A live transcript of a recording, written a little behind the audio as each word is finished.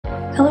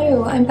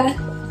Hello, I'm Beth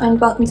and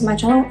welcome to my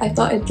channel. I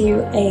thought I'd do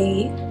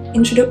a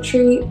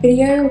introductory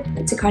video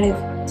to kind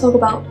of talk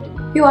about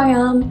who I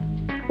am,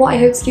 what I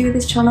hope to do with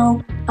this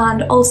channel,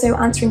 and also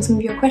answering some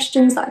of your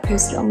questions that I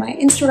posted on my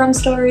Instagram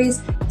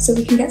stories so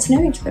we can get to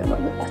know each other a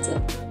little bit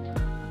better.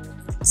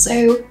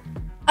 So,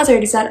 as I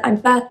already said, I'm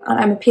Beth and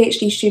I'm a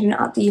PhD student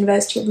at the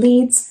University of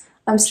Leeds.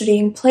 I'm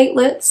studying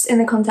platelets in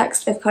the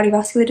context of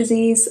cardiovascular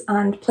disease,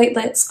 and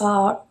platelets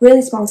are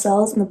really small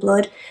cells in the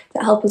blood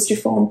that help us to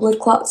form blood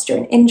clots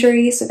during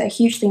injury, so they're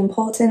hugely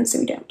important so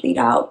we don't bleed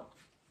out.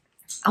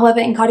 However,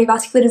 in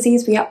cardiovascular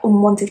disease we have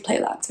unwanted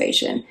platelet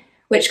activation,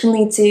 which can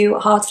lead to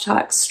heart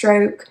attacks,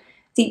 stroke,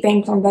 deep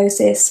vein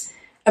thrombosis,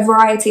 a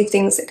variety of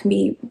things that can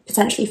be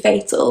potentially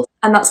fatal,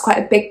 and that's quite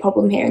a big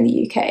problem here in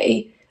the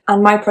UK.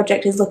 And my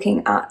project is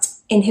looking at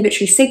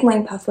inhibitory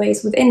signalling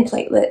pathways within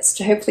platelets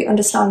to hopefully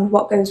understand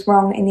what goes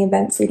wrong in the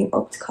events leading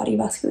up to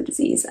cardiovascular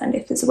disease and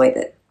if there's a way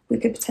that we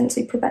could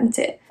potentially prevent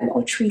it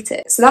or treat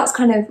it. So that's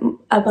kind of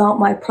about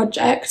my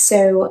project.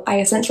 So I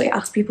essentially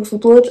ask people for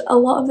blood a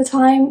lot of the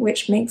time,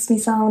 which makes me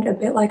sound a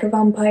bit like a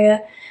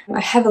vampire. I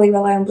heavily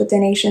rely on blood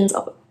donations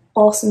of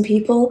awesome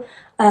people.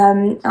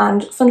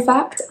 And fun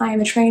fact, I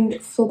am a trained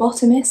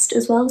phlebotomist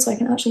as well, so I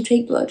can actually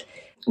take blood,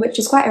 which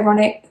is quite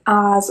ironic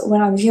as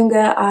when I was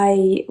younger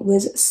I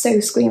was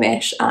so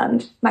squeamish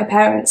and my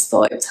parents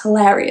thought it was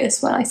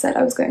hilarious when I said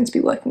I was going to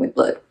be working with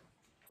blood.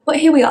 But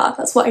here we are,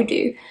 that's what I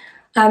do.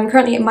 I'm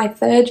currently in my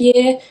third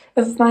year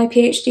of my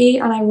PhD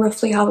and I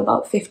roughly have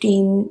about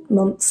 15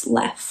 months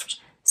left.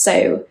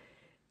 So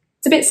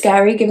it's a bit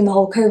scary given the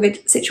whole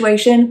COVID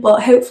situation,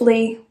 but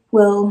hopefully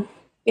we'll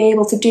be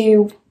able to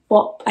do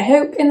what I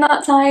hope in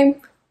that time.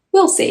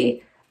 We'll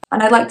see.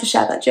 And I'd like to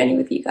share that journey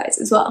with you guys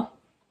as well.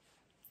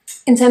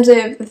 In terms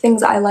of the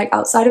things that I like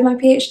outside of my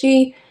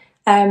PhD,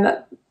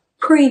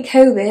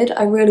 pre-COVID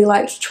I really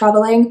liked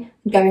travelling,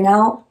 going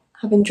out,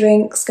 having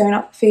drinks, going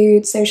out for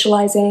food,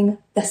 socialising,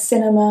 the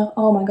cinema,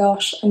 oh my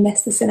gosh, I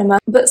miss the cinema.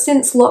 But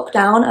since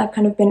lockdown I've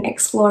kind of been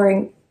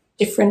exploring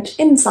different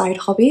inside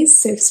hobbies,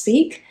 so to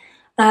speak.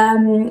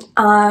 Some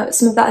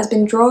of that has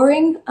been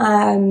drawing,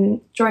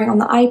 drawing on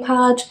the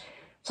iPad,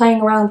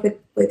 playing around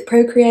with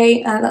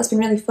Procreate, that's been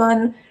really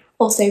fun.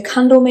 Also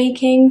candle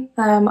making,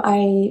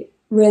 I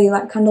really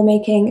like candle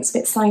making. It's a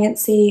bit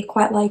sciencey,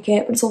 quite like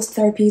it, but it's also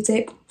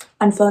therapeutic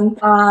and fun.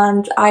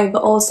 And I've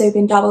also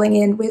been dabbling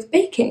in with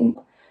baking.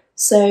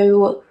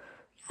 So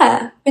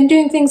yeah, been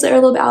doing things that are a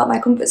little bit out of my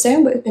comfort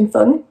zone, but it's been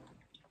fun.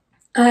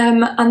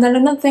 And then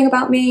another thing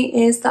about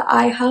me is that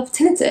I have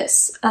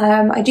tinnitus.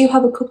 I do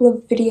have a couple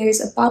of videos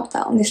about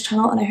that on this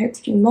channel and I hope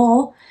to do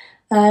more.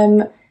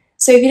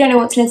 So if you don't know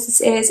what tinnitus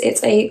is,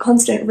 it's a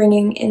constant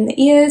ringing in the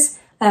ears.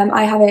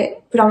 I have it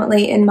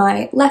predominantly in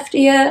my left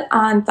ear,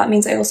 and that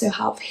means I also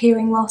have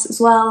hearing loss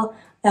as well.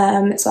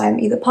 So I'm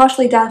either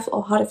partially deaf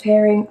or hard of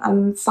hearing.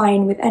 I'm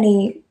fine with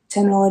any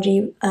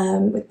terminology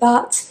with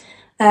that.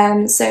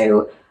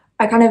 So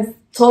I kind of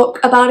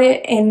talk about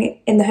it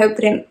in the hope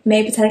that it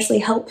may potentially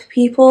help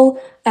people.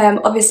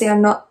 Obviously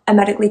I'm not a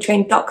medically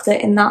trained doctor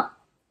in that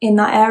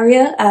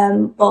area,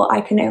 but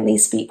I can only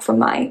speak from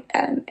my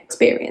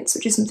experience,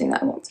 which is something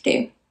that I want to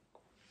do.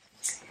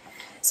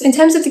 So in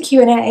terms of the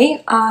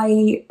Q&A,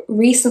 I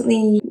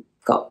recently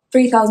got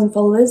 3,000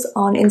 followers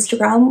on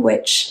Instagram,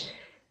 which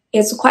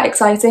is quite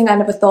exciting. I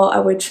never thought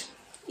I would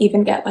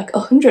even get like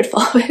 100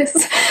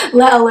 followers,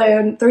 let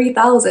alone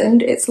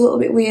 3,000. It's a little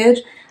bit weird.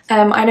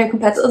 I know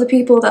compared to other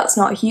people that's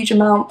not a huge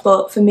amount,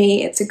 but for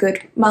me it's a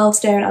good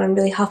milestone and I'm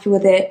really happy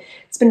with it.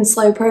 It's been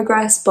slow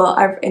progress, but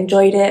I've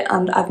enjoyed it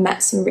and I've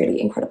met some really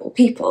incredible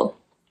people.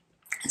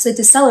 So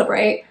to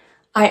celebrate,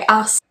 I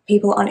asked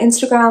people on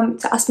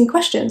Instagram to ask me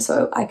questions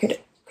so I could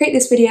create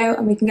this video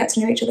and we can get to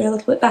know each other a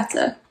little bit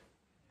better.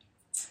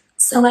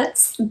 So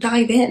let's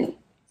dive in.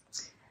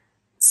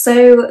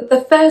 So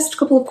the first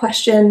couple of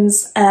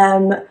questions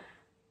I'm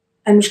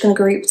just going to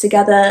group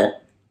together.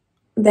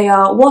 They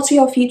are, what are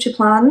your future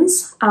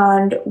plans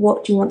and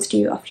what do you want to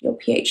do after your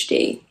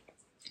PhD?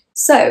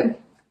 So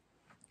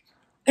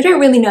I don't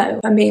really know,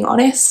 if I'm being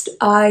honest.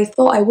 I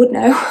thought I would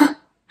know. I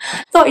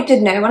thought I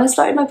did know when I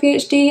started my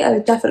PhD. I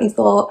definitely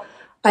thought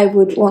I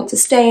would want to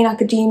stay in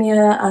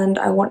academia and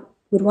I would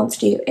want to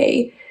do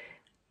a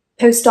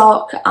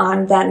postdoc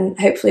and then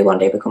hopefully one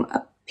day become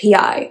a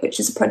PI, which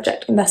is a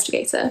project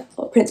investigator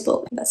or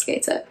principal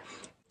investigator,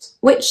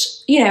 which,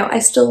 you know, I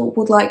still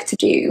would like to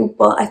do.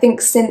 But I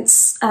think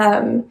since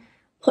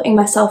putting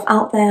myself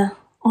out there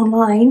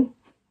online,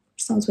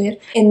 which sounds weird,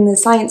 in the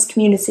science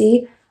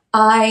community,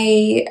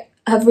 I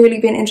have really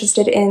been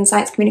interested in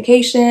science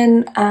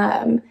communication,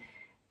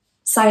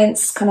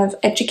 science kind of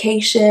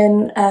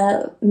education,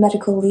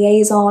 medical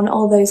liaison,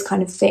 all those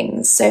kind of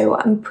things. So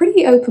I'm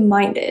pretty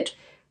open-minded.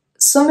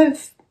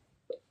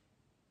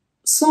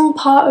 Some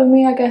part of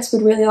me, I guess,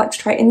 would really like to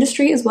try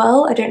industry as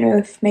well. I don't know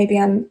if maybe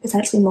I'm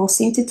potentially more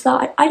suited to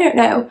that. I don't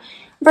know. I'm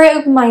very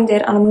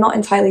open-minded and I'm not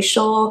entirely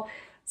sure.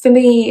 For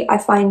me, I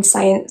find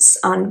science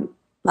and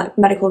like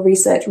medical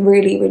research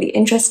really, really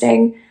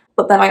interesting.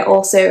 But then I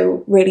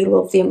also really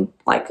love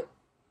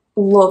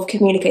love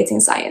communicating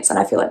science, and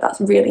I feel like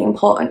that's really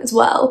important as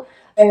well.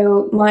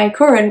 So my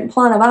current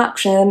plan of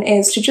action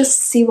is to just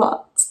see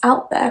what's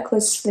out there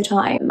close to the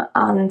time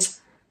and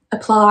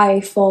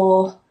apply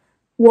for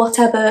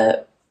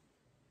whatever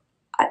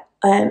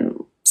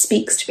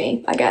speaks to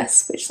me, I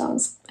guess, which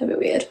sounds a bit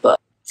weird, but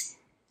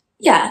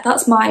yeah,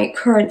 that's my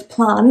current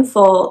plan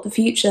for the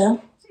future,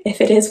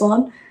 if it is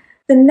one.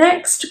 The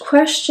next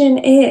question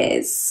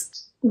is,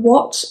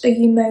 what are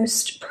you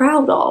most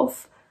proud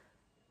of?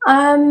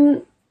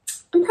 I'm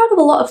proud of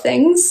a lot of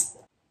things.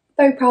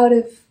 Very proud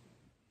of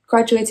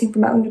graduating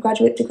from my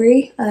undergraduate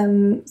degree.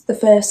 The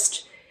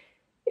first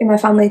in my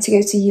family to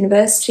go to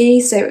university,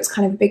 so it was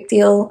kind of a big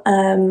deal,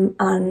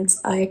 and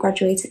I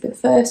graduated with a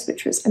first,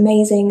 which was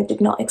amazing. I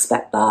did not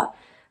expect that.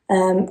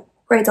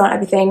 Grades aren't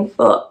everything,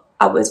 but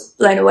I was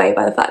blown away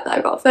by the fact that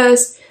I got a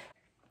first.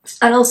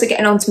 And also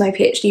getting onto my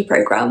PhD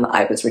programme,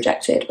 I was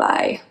rejected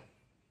by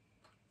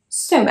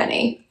so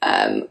many,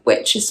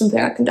 which is something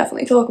I can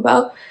definitely talk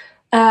about.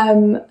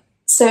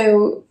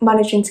 So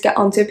managing to get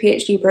onto a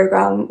PhD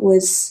programme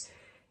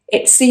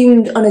it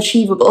seemed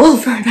unachievable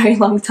for a very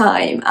long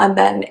time, and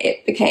then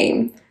it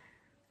became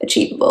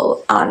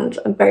achievable, and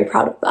I'm very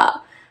proud of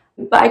that.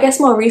 But I guess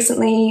more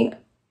recently,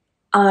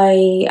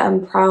 I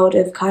am proud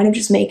of kind of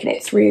just making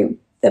it through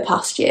the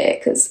past year,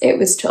 because it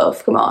was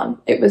tough, come on,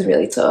 it was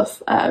really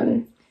tough.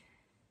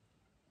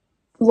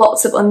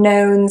 Lots of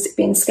unknowns,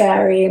 being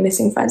scary,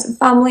 missing friends and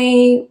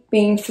family,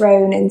 being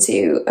thrown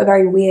into a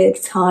very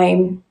weird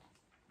time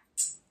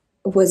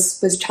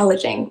was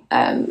challenging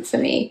for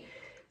me.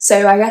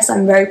 So I guess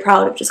I'm very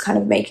proud of just kind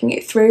of making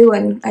it through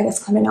and I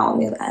guess coming out on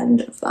the other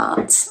end of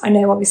that. I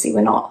know obviously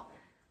we're not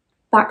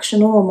back to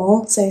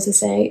normal, so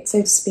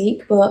to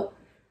speak, but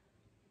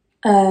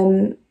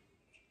we're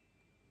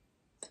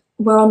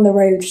on the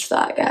road to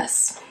that, I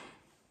guess.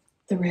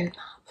 The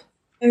roadmap.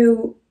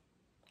 So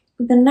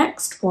the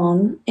next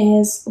one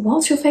is,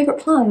 what's your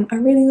favourite plant? I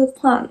really love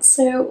plants.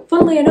 So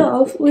funnily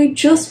enough, we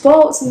just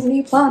bought some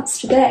new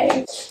plants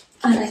today,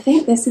 and I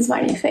think this is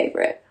my new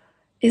favourite.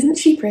 Isn't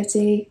she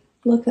pretty?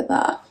 Look at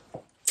that.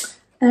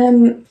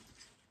 It's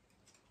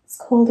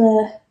called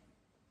a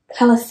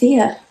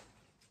calathea.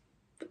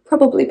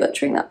 Probably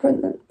butchering that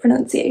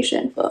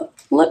pronunciation, but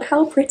look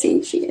how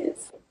pretty she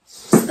is.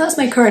 So that's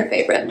my current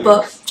favourite,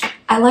 but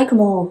I like them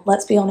all,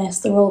 let's be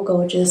honest. They're all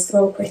gorgeous,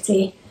 they're all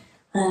pretty.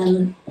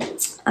 And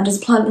as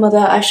a plant mother,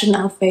 I shouldn't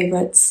have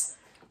favourites.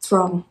 It's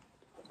wrong.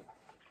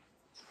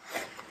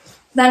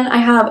 Then I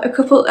have a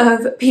couple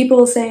of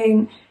people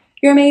saying,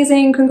 "You're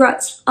amazing,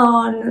 congrats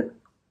on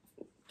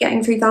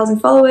getting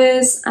 3,000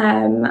 followers,"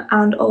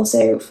 and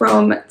also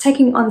from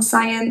Taking on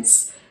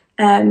Science,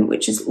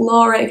 which is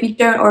Laura. If you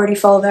don't already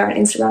follow her on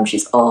Instagram,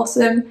 she's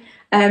awesome.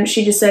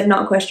 She just said,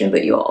 "Not a question,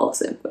 but you're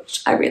awesome,"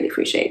 which I really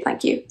appreciate.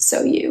 Thank you.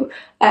 So you.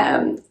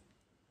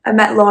 I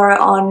met Laura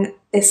on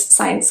this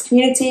science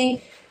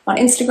community on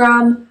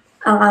Instagram,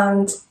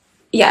 and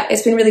yeah,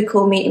 it's been really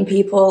cool meeting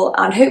people,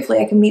 and hopefully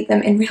I can meet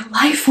them in real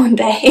life one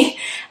day.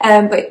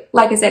 But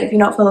like I said, if you're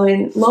not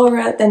following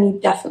Laura, then you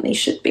definitely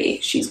should be.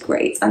 She's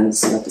great, and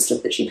some of the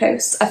stuff that she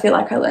posts, I feel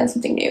like I learn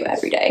something new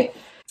every day.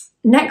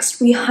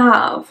 Next we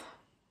have,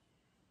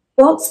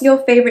 what's your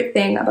favourite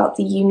thing about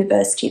the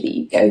university that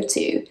you go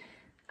to?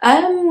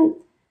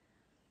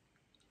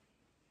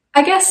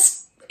 I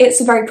guess it's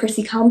a very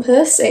pretty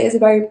campus. It is a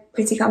very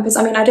pretty campus.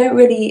 I mean, I don't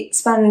really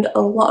spend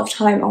a lot of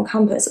time on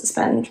campus. I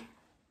spend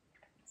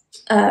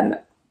the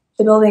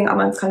building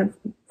I'm in kind of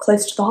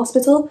close to the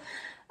hospital.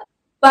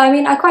 But I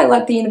mean, I quite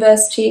like the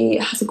university.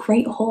 It has a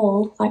great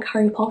hall, like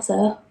Harry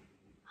Potter.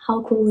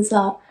 How cool is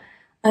that?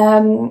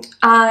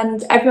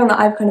 And everyone that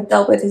I've kind of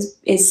dealt with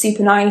is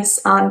super nice,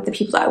 and the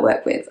people that I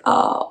work with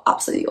are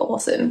absolutely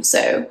awesome.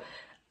 So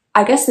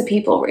I guess the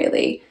people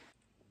really,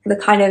 the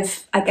kind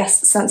of, I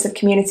guess, sense of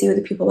community with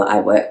the people that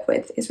I work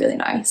with is really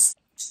nice.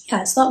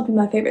 Yeah, so that would be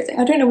my favourite thing.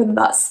 I don't know whether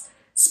that's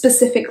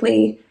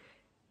specifically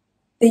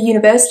the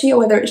university or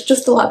whether it's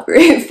just a lab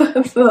group,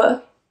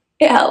 but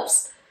it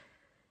helps.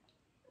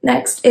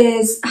 Next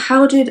is,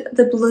 how did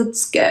the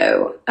bloods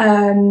go?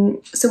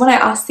 So when I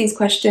asked these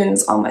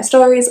questions on my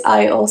stories,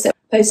 I also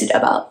posted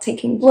about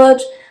taking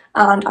blood,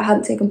 and I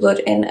hadn't taken blood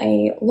in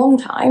a long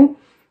time,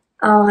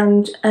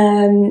 and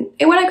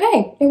it went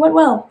okay. It went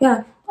well,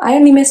 yeah. I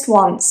only missed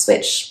once,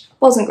 which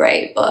wasn't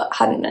great, but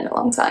hadn't in a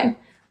long time,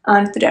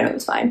 and the donut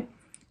was fine.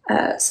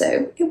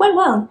 So it went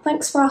well,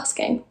 thanks for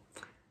asking.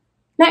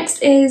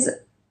 Next is,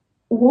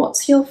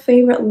 what's your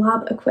favourite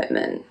lab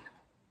equipment?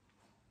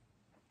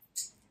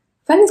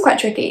 I find this quite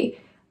tricky.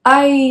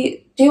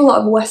 I do a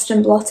lot of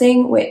Western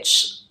blotting,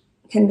 which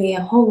can be a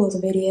whole other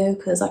video,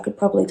 because I could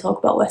probably talk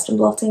about Western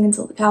blotting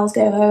until the cows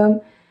go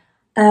home.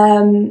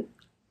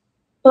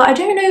 But I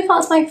don't know if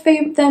that's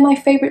they're my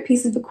favourite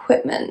piece of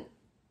equipment.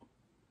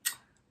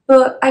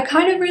 But I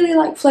kind of really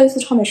like flow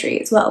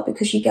cytometry as well,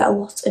 because you get a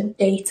lot of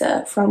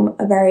data from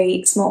a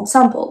very small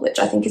sample, which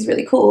I think is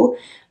really cool,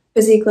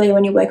 particularly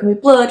when you're working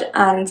with blood.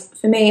 And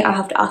for me, I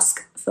have to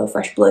ask for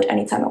fresh blood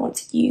anytime I want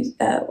to do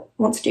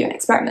an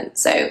experiment.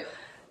 So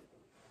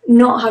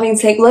not having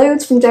to take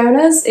loads from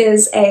donors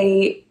is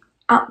a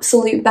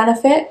absolute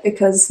benefit,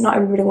 because not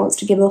everybody wants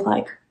to give up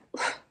like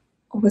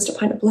almost a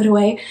pint of blood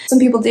away. Some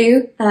people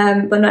do,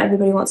 but not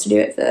everybody wants to do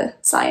it for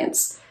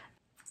science.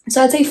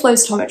 So I'd say flow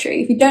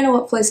cytometry. If you don't know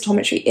what flow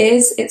cytometry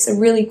is, it's a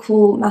really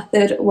cool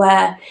method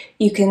where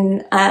you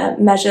can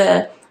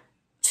measure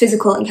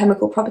physical and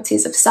chemical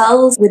properties of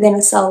cells within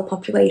a cell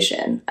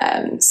population.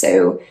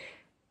 So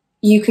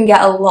you can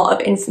get a lot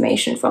of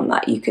information from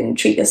that. You can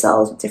treat your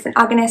cells with different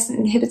agonists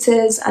and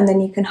inhibitors, and then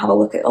you can have a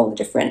look at all the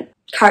different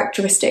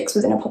characteristics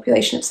within a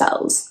population of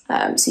cells.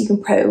 So you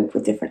can probe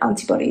with different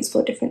antibodies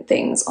for different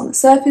things on the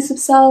surface of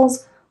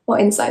cells or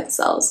inside the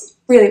cells.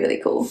 Really, really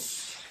cool.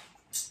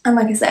 And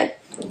like I said,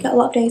 you get a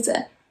lot of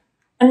data.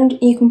 And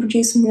you can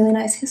produce some really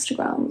nice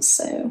histograms,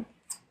 so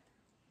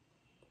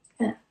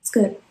yeah, it's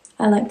good.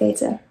 I like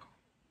data.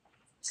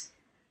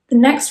 The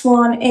next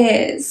one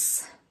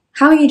is,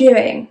 how are you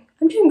doing?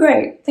 I'm doing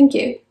great, thank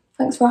you.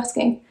 Thanks for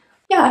asking.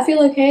 Yeah, I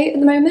feel okay at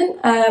the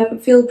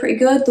moment. Feel pretty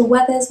good. The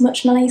weather's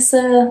much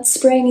nicer.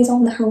 Spring is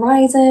on the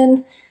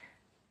horizon.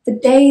 The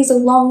days are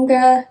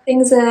longer.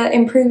 Things are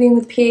improving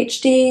with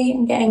PhD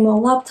and getting more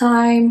lab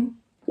time.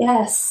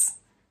 Yes,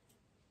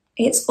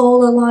 it's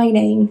all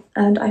aligning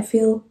and I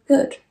feel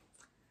good.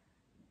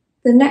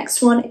 The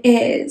next one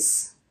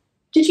is,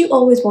 did you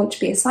always want to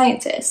be a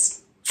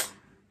scientist?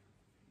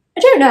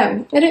 I don't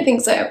know. I don't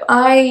think so.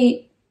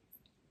 I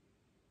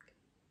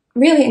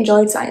really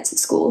enjoyed science at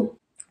school.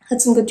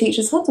 Had some good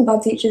teachers, had some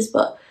bad teachers,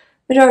 but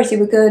majority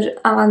were good,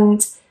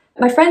 and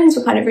my friends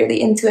were kind of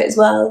really into it as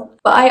well.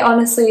 But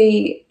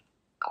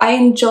I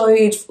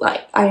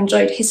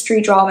enjoyed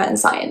history, drama and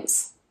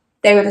science.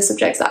 They were the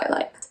subjects that I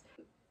liked.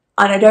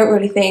 And I don't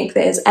really think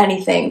there's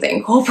anything that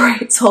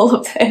incorporates all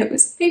of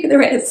those. Maybe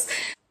there is.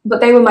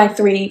 But they were my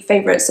 3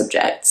 favourite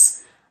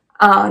subjects,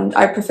 and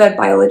I preferred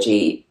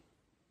biology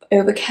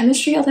over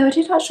chemistry, although I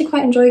did actually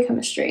quite enjoy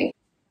chemistry.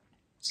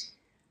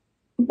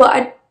 But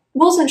I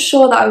wasn't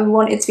sure that I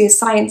wanted to be a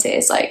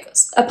scientist. Like,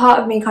 a part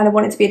of me kind of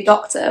wanted to be a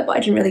doctor, but I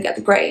didn't really get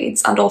the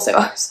grades, and also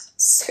I was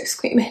so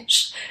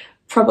squeamish.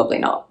 Probably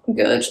not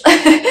good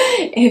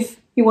if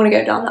you want to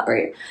go down that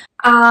route.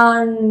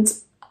 And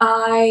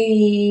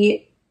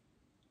I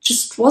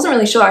just wasn't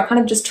really sure. I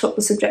kind of just took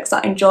the subjects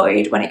that I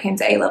enjoyed when it came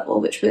to A-level,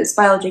 which was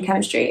biology,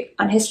 chemistry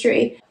and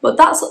history. But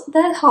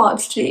they're hard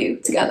to do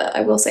together,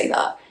 I will say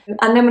that.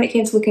 And then when it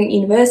came to looking at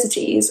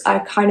universities, I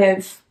kind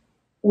of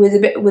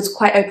was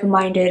quite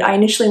open-minded. I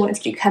initially wanted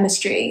to do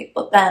chemistry,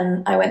 but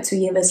then I went to a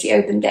university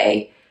open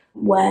day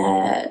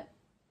where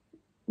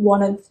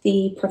one of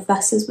the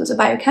professors was a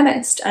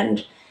biochemist,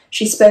 and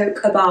she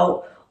spoke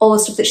about all the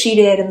stuff that she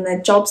did and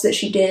the jobs that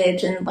she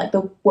did and like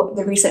the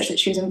research that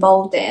she was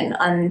involved in,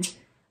 and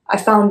I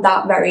found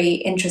that very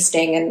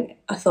interesting, and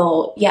I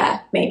thought,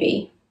 yeah,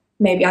 maybe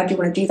I do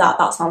want to do that.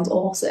 That sounds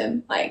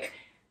awesome. Like,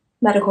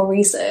 medical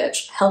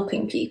research,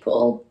 helping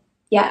people,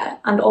 yeah,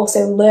 and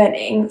also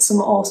learning some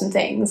awesome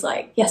things.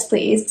 Like, yes,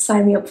 please,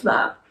 sign me up for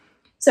that.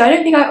 So I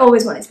don't think I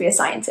always wanted to be a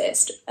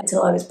scientist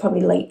until I was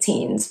probably late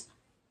teens.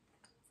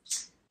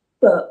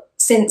 But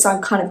since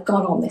I've kind of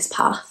gone on this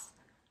path,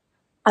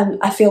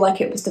 I feel like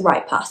it was the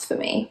right path for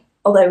me.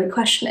 Although we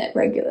question it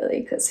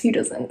regularly, because who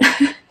doesn't?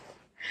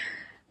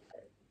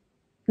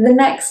 The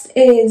next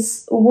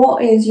is,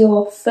 what is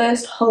your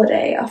first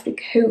holiday after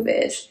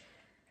COVID?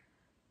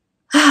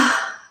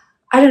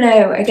 I don't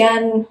know.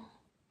 Again,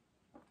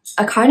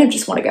 I kind of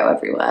just want to go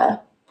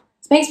everywhere.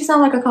 It makes me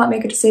sound like I can't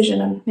make a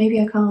decision, and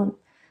maybe I can't.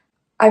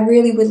 I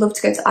really would love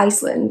to go to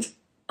Iceland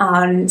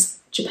and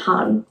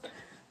Japan.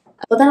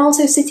 But then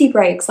also city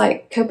breaks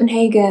like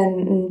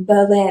Copenhagen and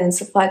Berlin and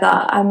stuff like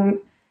that. I'm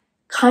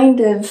kind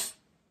of,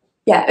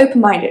 yeah,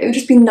 open-minded. It would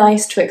just be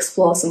nice to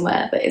explore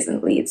somewhere that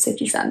isn't Leeds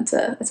city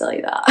centre, I tell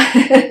you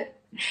that.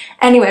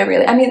 Anyway,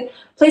 really. I mean,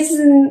 places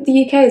in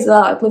the UK as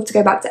well. I'd love to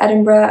go back to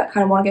Edinburgh. I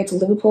kind of want to go to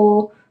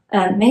Liverpool.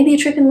 Maybe a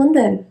trip in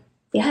London.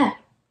 Yeah,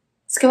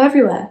 let's go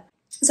everywhere.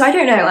 So I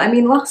don't know. I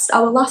mean,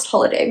 our last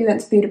holiday, we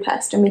went to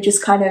Budapest, and we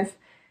just kind of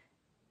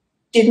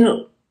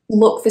didn't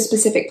look for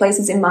specific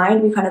places in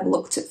mind. We kind of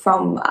looked at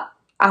from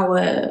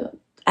our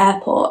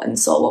airport and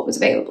saw what was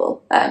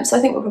available. So I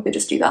think we'll probably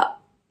just do that.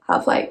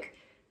 Have like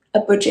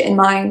a budget in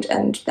mind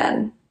and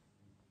then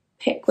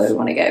pick where we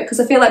want to go. Because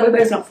I feel like we're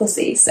both not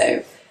fussy. So,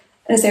 and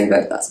I say we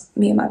both, that's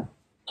me and my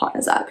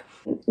partner Zach.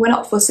 We're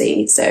not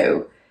fussy,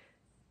 so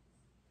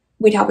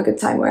we'd have a good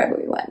time wherever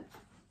we went.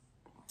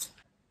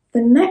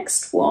 The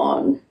next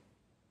one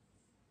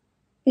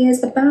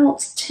is about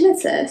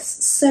tinnitus.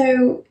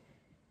 So,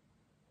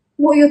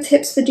 what are your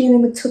tips for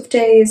dealing with tough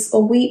days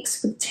or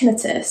weeks with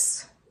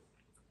tinnitus?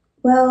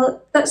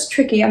 Well, that's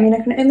tricky. I mean,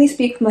 I can only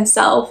speak for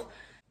myself.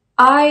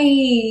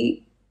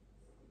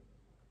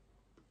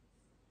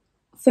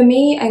 For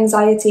me,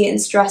 anxiety and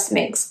stress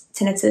makes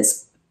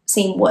tinnitus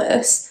seem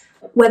worse.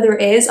 Whether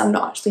it is, I'm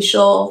not actually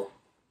sure.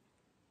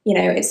 You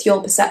know, it's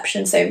your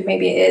perception, so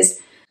maybe it is.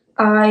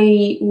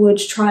 I would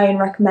try and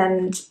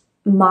recommend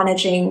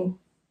managing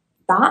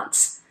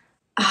that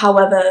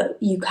however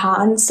you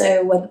can.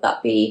 So whether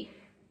that be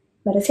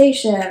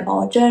meditation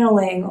or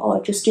journaling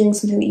or just doing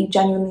something that you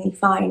genuinely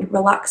find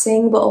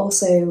relaxing but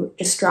also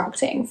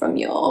distracting from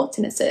your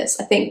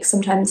tinnitus. I think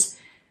sometimes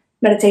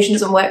meditation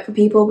doesn't work for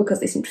people because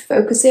they seem to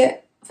focus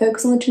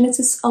on the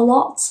tinnitus a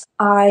lot.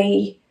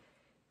 I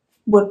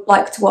would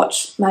like to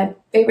watch my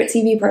favourite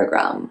TV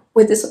programme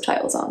with the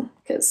subtitles on,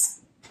 because,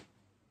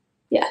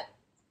 yeah,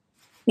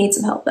 need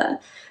some help there.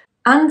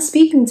 And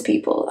speaking to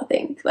people, I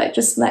think, like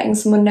just letting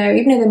someone know,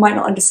 even though they might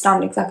not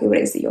understand exactly what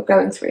it is that you're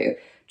going through,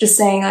 just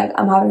saying, like,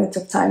 I'm having a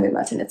tough time with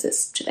my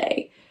tinnitus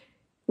today,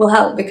 will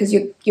help, because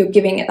you're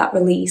giving it that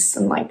release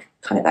and like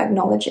kind of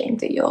acknowledging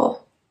that you're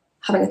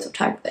having a tough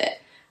time with it.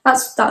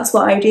 That's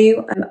what I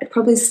do. I'd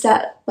probably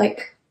step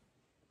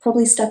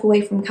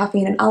away from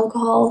caffeine and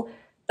alcohol.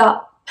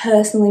 That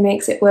personally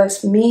makes it worse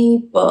for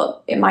me,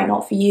 but it might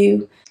not for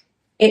you.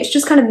 It's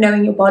just kind of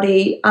knowing your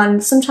body,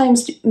 and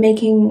sometimes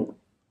making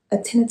a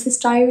tinnitus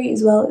diary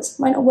as well. It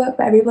might not work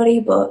for everybody,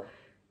 but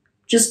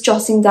just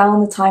jotting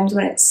down the times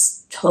when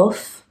it's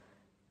tough,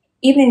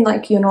 even in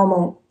like your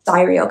normal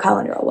diary or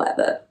calendar or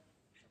whatever,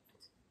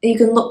 you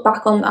can look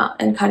back on that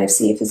and kind of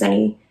see if there's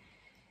any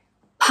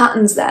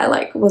patterns there.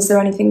 Like, was there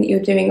anything that you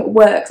were doing at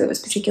work that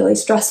was particularly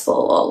stressful,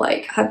 or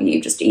like, have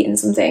you just eaten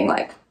something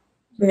like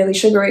really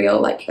sugary, or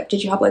like,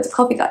 did you have loads of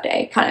coffee that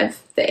day, kind of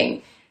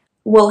thing,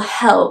 will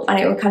help. And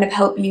it will kind of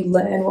help you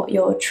learn what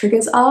your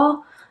triggers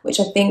are, which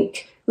I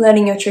think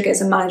learning your triggers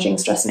and managing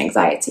stress and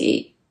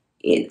anxiety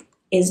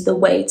is the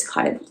way to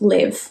kind of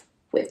live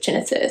with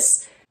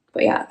tinnitus.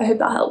 But yeah, I hope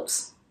that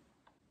helps.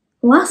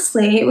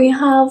 Lastly, we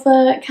have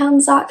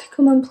can Zach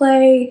come and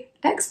play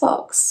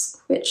Xbox,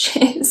 which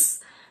is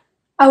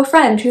our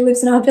friend who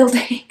lives in our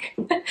building.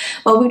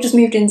 Well, we've just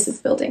moved into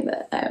the building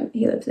that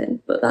he lives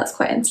in, but that's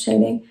quite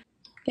entertaining.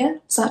 Yeah,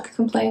 Zach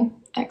can play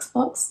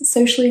Xbox,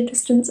 socially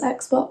distanced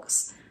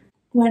Xbox,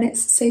 when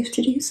it's safe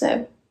to do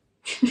so.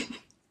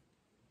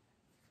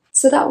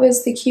 So that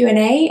was the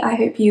Q&A. I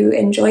hope you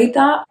enjoyed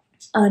that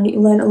and you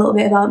learned a little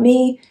bit about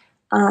me,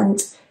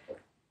 and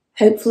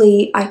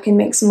hopefully I can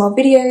make some more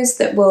videos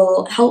that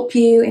will help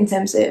you in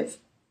terms of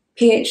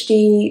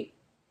PhD,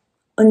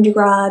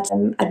 undergrad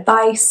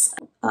advice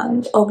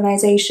and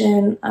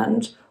organisation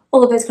and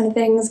all of those kind of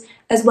things,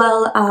 as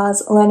well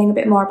as learning a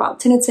bit more about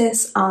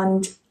tinnitus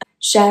and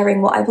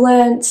sharing what I've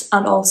learnt,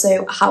 and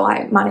also how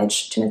I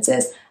manage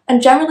tinnitus,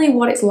 and generally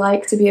what it's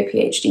like to be a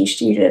PhD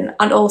student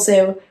and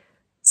also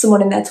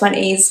someone in their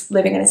 20s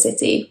living in a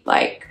city.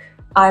 Like,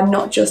 I'm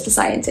not just a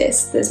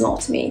scientist, there's more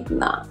to me than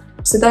that.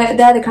 So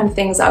they're the kind of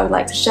things I would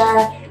like to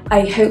share.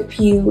 I hope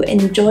you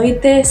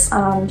enjoyed this,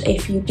 and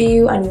if you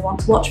do and you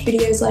want to watch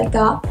videos like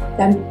that,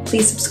 then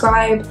please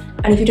subscribe.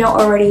 And if you don't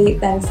already,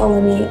 then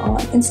follow me on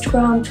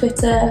Instagram,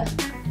 Twitter,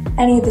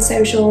 any of the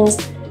socials,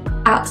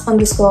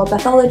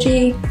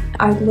 @_Bethology.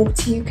 I'd love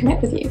to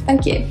connect with you.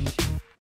 Thank you.